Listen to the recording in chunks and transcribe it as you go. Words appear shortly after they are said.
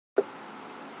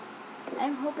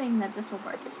I'm hoping that this will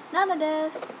work. None of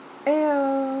this.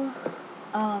 Ew.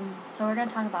 So we're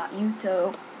gonna talk about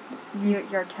Yuto.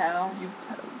 Your toe.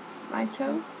 Yuto. My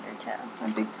toe? Your toe. My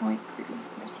big toe ain't pretty.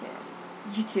 Your toe.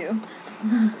 You too.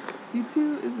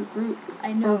 U2 is a group.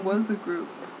 I know. Or was a group.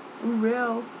 Ooh,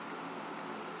 real.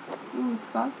 Ooh,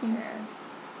 talking. Yes.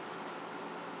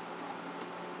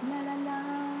 La la la.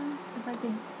 If I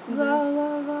could do La this. la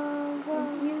la la.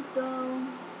 Yuto.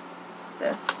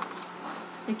 This.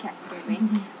 Your cat scared me.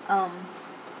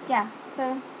 Yeah,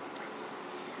 so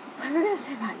what are we gonna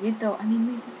say about Yuto? I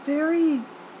mean, It's very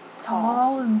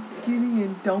tall and skinny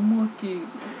and dumb looking.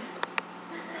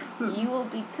 you will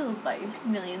be killed by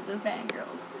millions of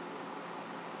fangirls.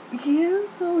 He is,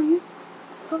 though. He's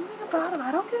something about him.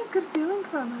 I don't get a good feeling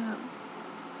from him.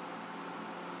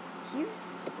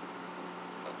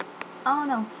 I don't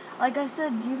know. Like I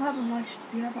said, you haven't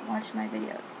watched my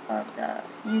videos of the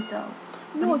Yuto.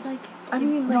 No, it's it's, like,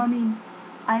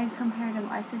 I compared him.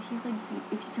 I said he's like,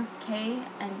 if you took K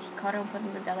and Hikaru and put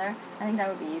them together, I think that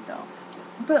would be Yuto.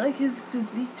 But, like, his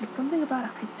physique, just something about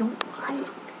it I don't like.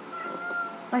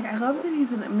 Like, I love that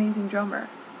he's an amazing drummer.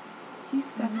 He's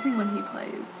sexy when he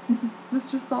plays.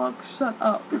 Mr. Salk, shut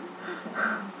up.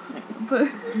 but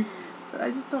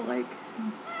I just don't like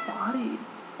his body.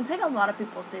 I think a lot of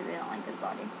people say they don't like his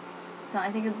body, so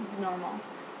I think it's normal.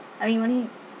 I mean, when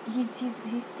he's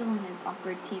still in his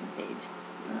awkward teen stage.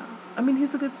 Yeah. I mean,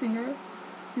 he's a good singer.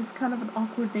 He's kind of an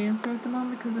awkward dancer at the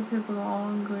moment because of his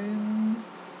long limbs.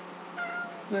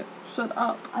 But shut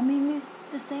up. I mean, he's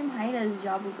the same height as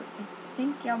Yabu. I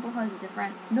think Yabu has a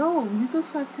different. No, Yuto's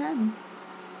 5'10".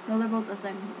 No, they're both the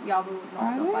same. Yabu is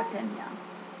also 5'10". Yeah.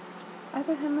 I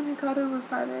thought him and Hikaru were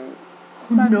 5'8".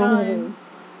 No.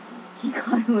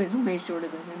 Hikaru is way shorter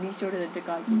than him. He's shorter than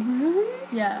Takagi. Really?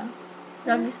 Yeah.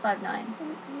 Yaga's 5'9".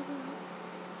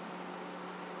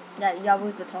 Yeah,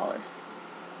 Yabu's the tallest.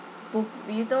 Both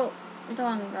Yuto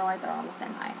and Girl Light are on the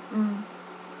same height.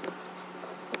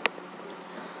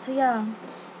 So yeah,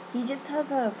 he just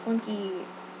has a funky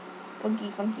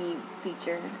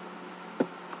feature.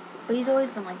 But he's always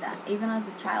been like that. Even as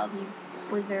a child, he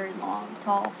was very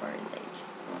tall for his age.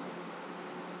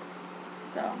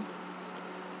 So.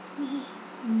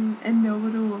 And no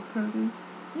little produce.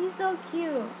 He's so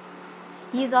cute.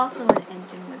 He's also an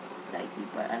engine with Daiki,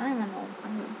 but I don't even know.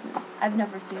 I've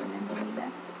never seen an engine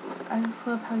either. I just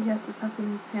love how he has to tuck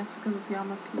in his pants because of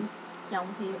Yamaki.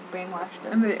 Yamaki brainwashed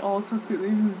him. And they all tucked it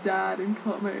in his dad and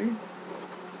Kame.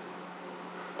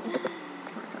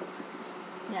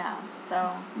 Yeah,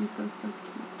 so. Yuto's so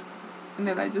cute. And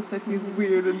then I just said he's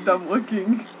weird and dumb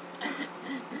looking.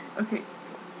 Okay.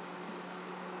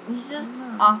 He's just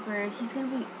awkward. He's gonna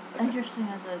be interesting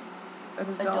as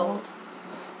An adult.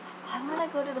 I wanna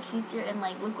go to the future and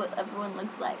like look what everyone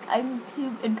looks like. I'm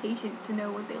too impatient to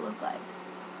know what they look like.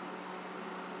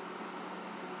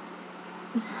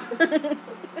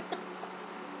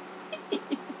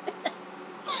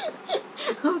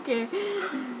 Okay.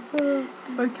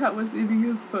 My cat was eating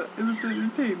his foot. It was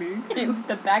entertaining. It was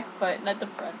the back foot, not the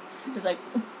front. It was like,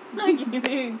 I'm not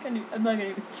gonna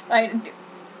even try to do it.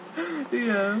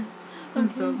 Yeah.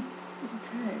 He's dumb.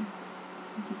 Okay.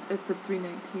 It's a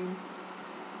 319.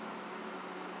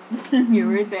 You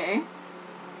were there.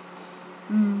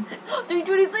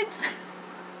 326.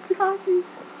 Takakis.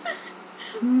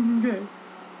 Okay.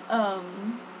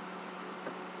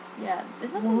 Yeah.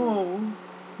 Is that Whoa.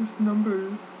 There's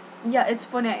numbers. Yeah, it's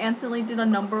funny. I instantly did a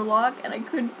number lock and I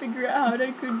couldn't figure out how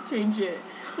I couldn't change it.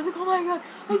 I was like, oh my god,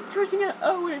 I'm pressing an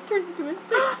O and it turns into a 6.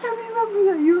 I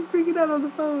remember that you were freaking out on the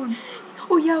phone.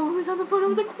 Oh yeah, when I was on the phone, I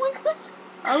was like, oh my gosh.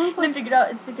 I was like, I figured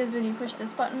out it's because when you push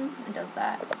this button, it does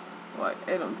that. What?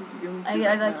 I don't think you can.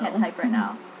 I can't type right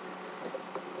now.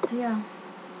 So yeah,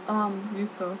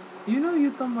 Yuto. You know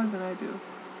Yuto more than I do.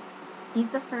 he's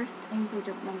the first Heisei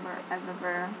Jump member I've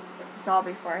ever saw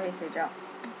before Heisei Jump.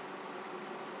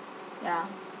 Yeah,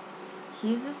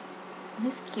 he's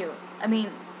cute. I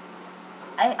mean,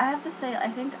 I have to say, I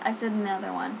think I said in the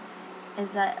other one,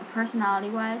 is that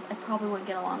personality-wise, I probably wouldn't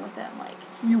get along with him. Like,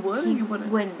 You would or he you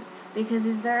wouldn't? Wouldn't, because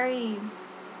he's very,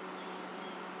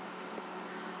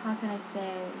 how can I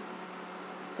say,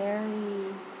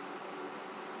 very,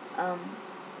 I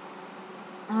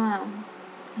don't know,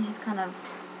 he's just kind of,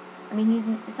 I mean,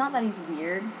 it's not that he's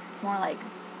weird, it's more like,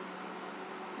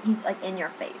 he's like in your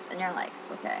face, and you're like,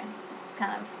 okay,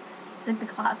 he's like the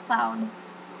class clown.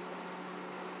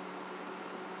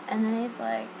 And then he's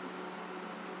like,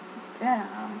 I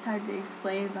don't know, it's hard to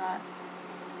explain that.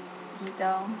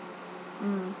 Yuto.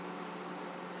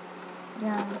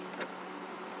 Yeah.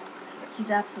 He's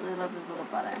absolutely loves his little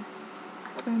brother.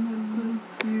 And that's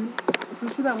so cute.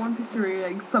 Especially that one picture where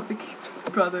he like suffocates his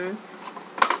brother.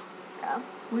 Yeah.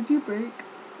 What'd you break?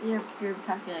 Your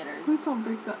calculators. Please don't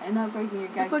break that. I'm not breaking your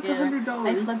calculator. It's like $100.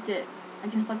 I flipped it. I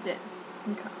just flipped it.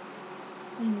 Okay.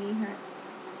 My knee hurts.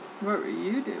 What were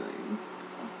you doing?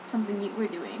 Something you were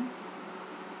doing.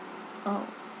 Oh.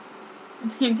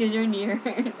 Because your knee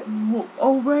hurt. Whoa.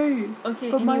 Oh, wait.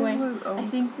 Okay, But anyway, mine was, I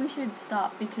think we should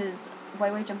stop because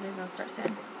White Jumping is going to start soon.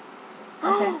 Okay.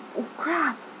 Oh,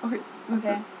 crap. Okay.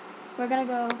 Okay. We're going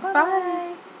to go. Bye.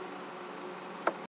 Bye.